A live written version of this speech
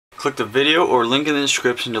Click the video or link in the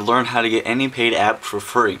description to learn how to get any paid app for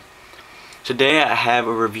free. Today I have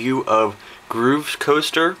a review of Groove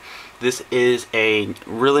Coaster. This is a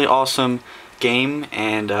really awesome game,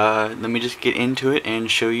 and let me just get into it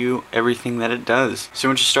and show you everything that it does. So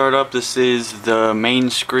once you start up, this is the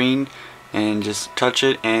main screen, and just touch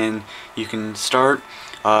it and you can start.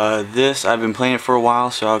 This, I've been playing it for a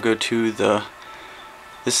while, so I'll go to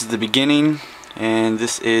this is the beginning, and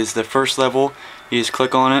this is the first level. You just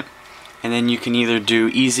click on it, and then you can either do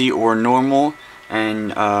easy or normal,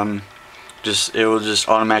 and it will just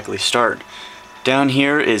automatically start. Down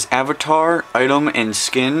here is avatar, item, and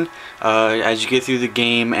skin. As you get through the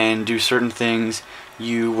game and do certain things,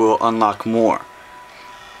 you will unlock more.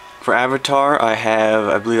 For avatar,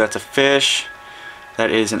 I believe that's a fish,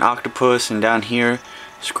 that is an octopus, and down here,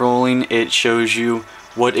 scrolling, it shows you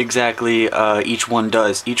what exactly each one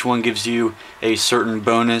does. Each one gives you a certain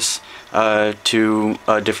bonus to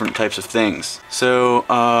different types of things. So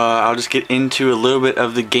I'll just get into a little bit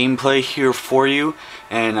of the gameplay here for you,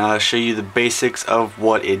 and show you the basics of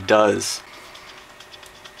what it does.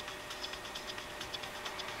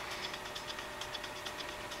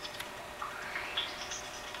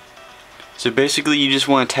 So basically, you just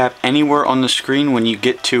want to tap anywhere on the screen when you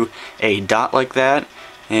get to a dot like that,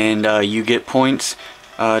 and you get points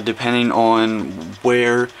depending on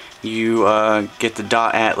where you get the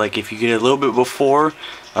dot at. Like if you get a little bit before,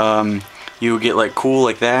 you'll get like cool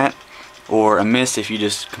like that, or a miss if you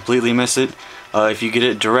just completely miss it. If you get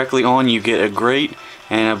it directly on, you get a great,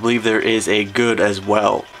 and I believe there is a good as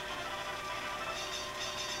well.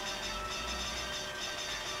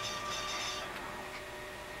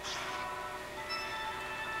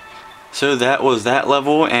 So that was that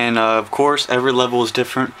level, and of course every level is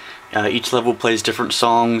different. Each level plays different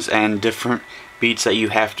songs and different beats that you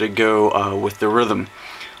have to go with the rhythm.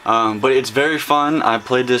 But it's very fun. I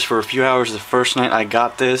played this for a few hours the first night I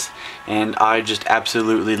got this, and I just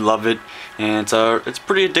absolutely love it, and it's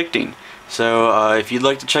pretty addicting. So if you'd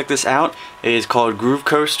like to check this out, it is called Groove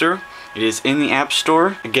Coaster. It is in the App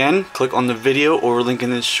Store. Again, click on the video or link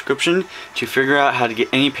in the description to figure out how to get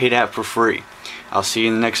any paid app for free. I'll see you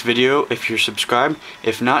in the next video if you're subscribed.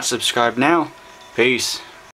 If not, subscribe now. Peace.